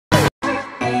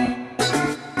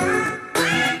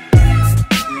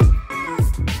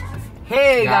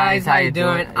guys, how you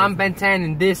doing? I'm Ben 10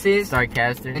 and this is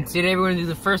Starcaster. And today we're going to do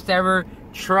the first ever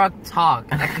Truck Talk,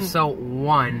 episode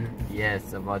 1.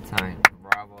 Yes, about time.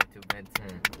 Bravo to Ben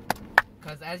 10.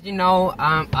 Because as you know,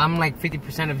 I'm like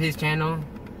 50% of his channel.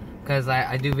 Because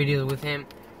I do videos with him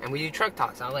and we do Truck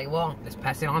Talks. So I was like, well, let's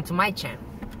pass it on to my channel.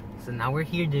 So now we're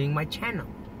here doing my channel,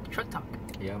 Truck Talk.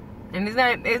 Yep. And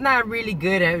it's not really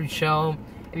good at show.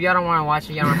 If y'all don't want to watch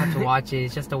it, y'all don't have to watch it.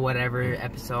 It's just a whatever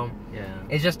episode. Yeah.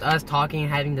 It's just us talking and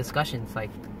having discussions, like,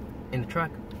 in the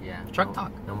truck. Yeah. Truck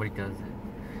talk. Nobody does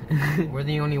it. We're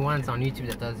the only ones on YouTube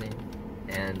that does it.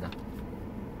 And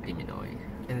Demonoid.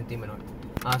 And the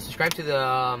Demonoid. Subscribe to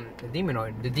the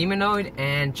Demonoid. The Demonoid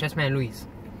and Chessman Luis.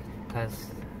 Because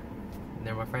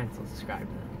they're my friends, so subscribe to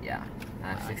them. Yeah.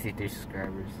 I have 63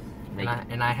 subscribers.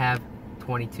 And I have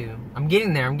 22. I'm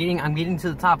getting there. I'm getting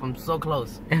to the top. I'm so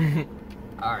close.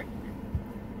 Alright.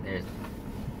 There's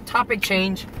topic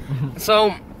change.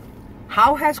 So,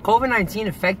 how has COVID-19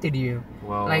 affected you?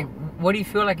 Well, like, what do you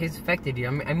feel like it's affected you?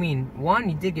 I mean, one,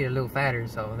 you did get a little fatter,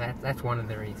 so that's one of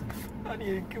the reasons. I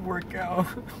need to work out.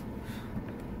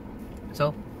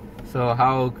 So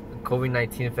how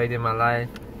COVID-19 affected my life?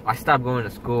 I stopped going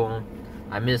to school.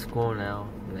 I miss school now.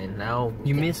 And now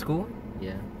you miss school?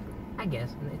 Yeah. I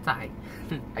guess it's alright.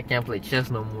 I can't play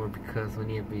chess no more because we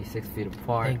need to be 6 feet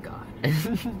apart. Thank God.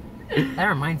 That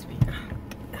reminds me.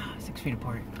 6 feet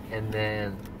apart. And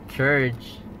then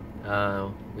church,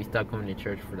 we stopped coming to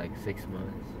church for like 6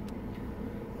 months.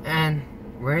 And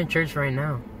we're in church right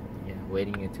now. Yeah,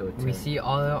 waiting until it's we see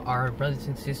all of our brothers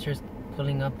and sisters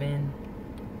pulling up in.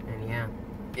 And yeah.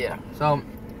 Yeah. So,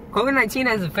 COVID-19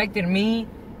 has affected me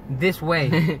this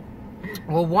way.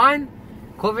 Well, one,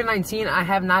 COVID-19, I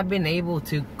have not been able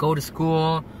to go to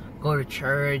school, go to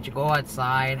church, go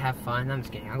outside, have fun. I'm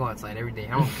just kidding. I go outside every day.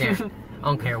 I don't care. I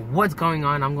don't care what's going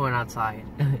on. I'm going outside.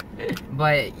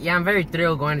 But yeah, I'm very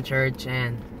thrilled going to church,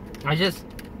 and I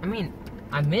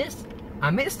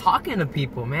miss talking to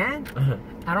people, man.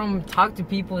 I don't talk to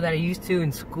people that I used to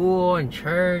in school and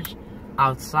church,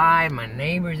 outside. My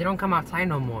neighbors, they don't come outside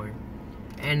no more.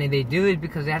 And if they do, it's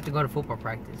because they have to go to football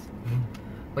practice.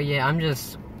 But yeah, I'm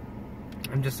just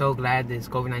so glad this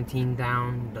COVID-19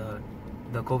 down.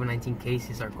 The COVID-19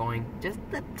 cases are going just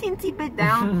a teensy bit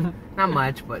down. Not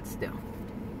much, but still.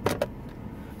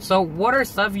 So what are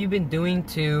stuff you've been doing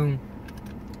to,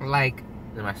 like,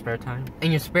 in my spare time?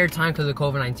 In your spare time because of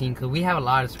COVID-19? Because we have a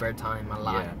lot of spare time, a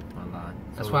lot. Yeah, a lot.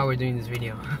 That's why we're doing this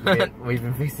video. We've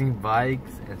been fixing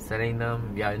bikes and selling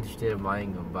them. If you're interested in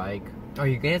buying a bike. Are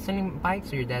you good at selling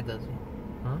bikes or your dad does it?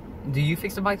 Huh? Do you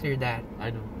fix the bikes or your dad?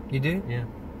 I do. You do? Yeah.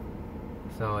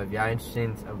 So if you're interested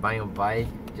in buying a bike,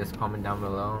 just comment down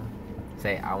below.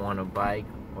 Say I want a bike.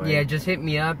 Or yeah, just hit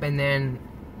me up and then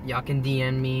y'all can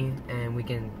DM me and we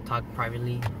can talk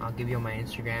privately. I'll give you my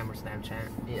Instagram or Snapchat.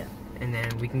 Yeah. And then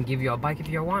we can give you a bike if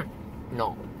you want.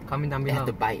 No. Comment down below. You have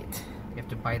to buy it. You have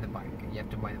to buy the bike. You have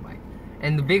to buy the bike.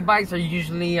 And the big bikes are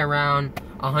usually around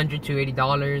 $100 to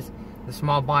 $80. The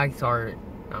small bikes are,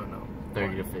 I don't know,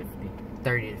 $30 to $50.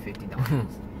 $30 to $50.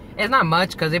 It's not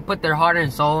much because they put their heart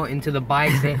and soul into the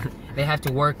bikes. They have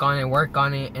to work on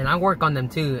it, and I work on them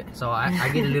too. So I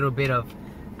get a little bit of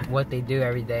what they do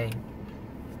every day.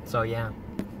 So yeah.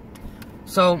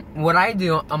 So what I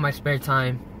do on my spare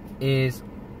time is,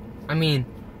 I've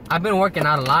been working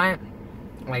out a lot.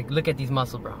 Like, look at these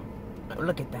muscles, bro.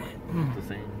 Look at that. The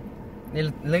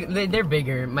same. They're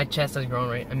bigger. My chest has grown,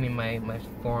 right? My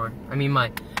forearm.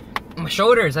 My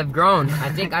shoulders have grown. I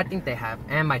think they have,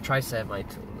 and my tricep.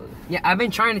 Yeah, I've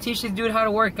been trying to teach this dude how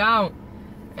to work out,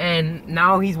 and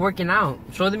now he's working out.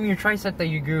 Show them your tricep that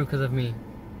you grew because of me.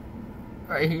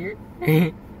 Right here.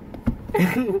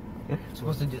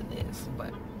 Supposed to do this,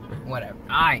 but whatever.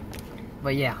 Alright,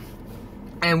 but yeah.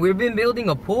 And we've been building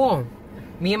a pool.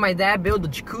 Me and my dad built a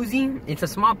jacuzzi. It's a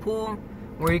small pool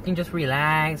where you can just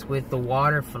relax with the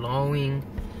water flowing.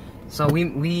 So we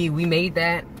made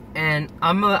that, and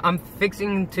I'm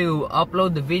fixing to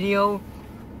upload the video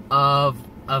of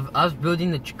us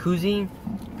building the jacuzzi.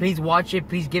 Please watch it.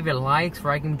 Please give it likes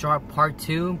for I can drop part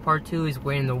 2. Part 2 is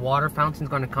when the water fountain's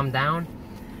gonna come down.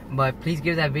 But please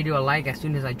give that video a like as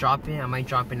soon as I drop it. I might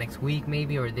drop it next week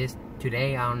maybe, or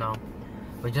today. I don't know.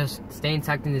 But just stay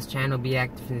intact in this channel. Be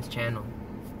active in this channel.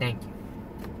 Thank you.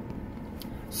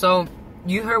 So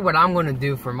you heard what I'm gonna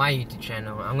do for my YouTube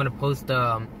channel. I'm gonna post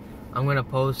what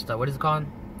is it called?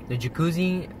 The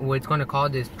jacuzzi. What it's gonna call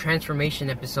this transformation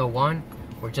episode 1.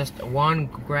 Where just one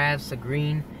grass, a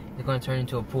green, is going to turn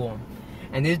into a pool.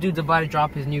 And this dude's about to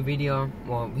drop his new video.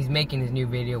 Well, he's making his new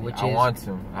video, which is... I want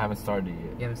to. I haven't started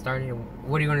yet. You haven't started?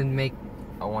 What are you going to make?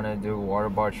 I want to do Water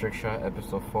Bar Trick Shot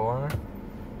episode 4.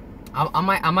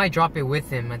 I might drop it with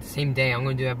him at the same day. I'm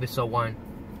gonna do episode 1.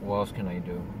 What else can I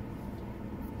do?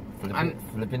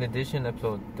 Flipping Edition,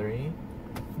 episode 3.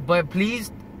 But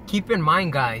please keep in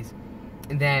mind, guys,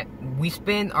 that we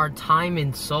spend our time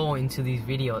and soul into these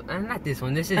videos. And not this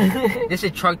one. This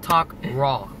is Truck Talk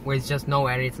Raw, where it's just no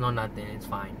edits, no nothing. It's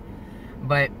fine.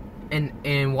 But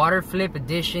in water flip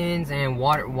editions and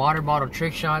water bottle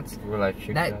trick shots, real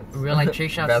life trick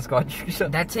shots, basketball trick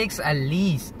shots, that takes at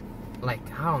least, like,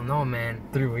 I don't know, man,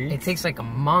 3 weeks. It takes like a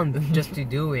month just to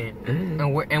do it.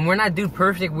 And we're not dude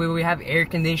perfect. We have air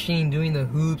conditioning, doing the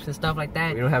hoops and stuff like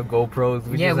that. We don't have GoPros.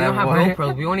 We don't have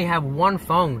GoPros. We only have one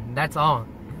phone. That's all.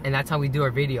 And that's how we do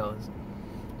our videos.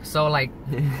 So like,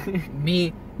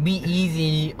 be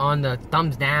easy on the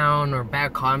thumbs down or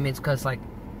bad comments, cause like,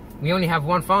 we only have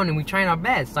one phone and we trying our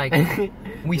best. Like,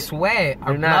 we sweat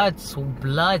our blood,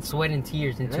 sweat, and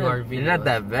tears into our videos. They're not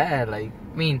that bad. Like,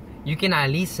 I mean, you can at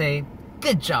least say,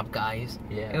 "Good job, guys."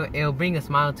 Yeah. It'll bring a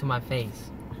smile to my face.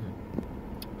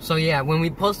 So yeah, when we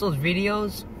post those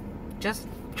videos, just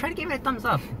try to give it a thumbs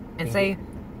up and say,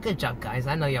 "Good job, guys.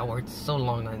 I know y'all worked so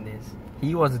long on this."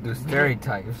 He wants to do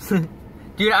stereotypes.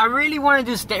 Dude, I really want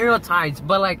to do stereotypes,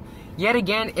 but like, yet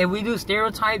again, if we do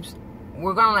stereotypes,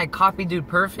 we're gonna like copy Dude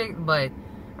Perfect, but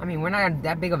I mean, we're not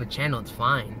that big of a channel. It's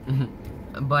fine.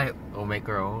 But we'll make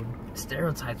our own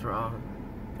stereotypes, bro.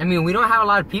 I mean, we don't have a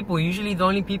lot of people. Usually, the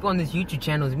only people on this YouTube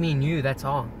channel is me and you. That's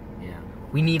all. Yeah.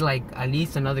 We need like at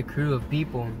least another crew of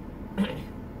people.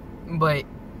 But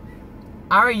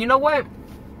all right, you know what?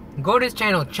 Go to his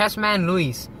channel, Chessman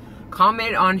Luis.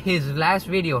 Comment on his last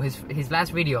video. His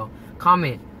last video.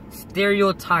 Comment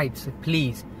stereotypes,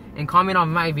 please, and comment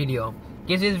on my video.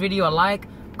 Give this video a like,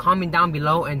 comment down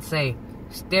below and say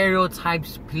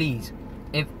stereotypes, please.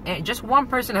 If just one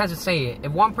person has to say it.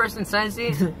 If one person says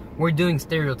it, we're doing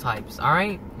stereotypes, all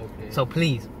right? Okay. So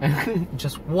please,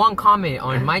 just one comment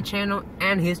on my channel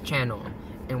and his channel.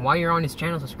 And while you're on his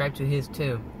channel, subscribe to his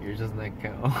too. You're just like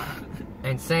cow.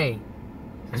 And say,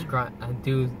 subscribe,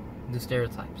 do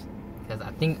stereotypes, because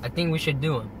I think we should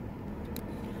do them.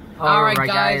 All right,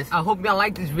 guys. I hope y'all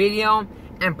like this video,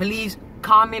 and please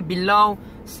comment below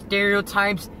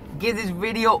stereotypes. Give this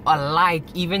video a like,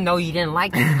 even though you didn't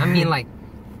like it. I mean, like,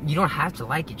 you don't have to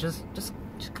like it. Just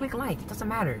click like. It doesn't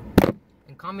matter.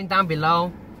 And comment down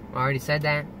below. I already said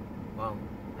that. Well,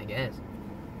 I guess.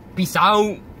 Peace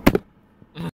out.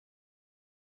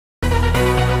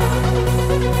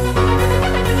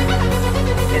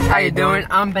 Yes, how you doing?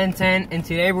 I'm Ben 10, and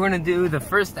today we're gonna do the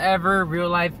first ever real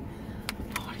life.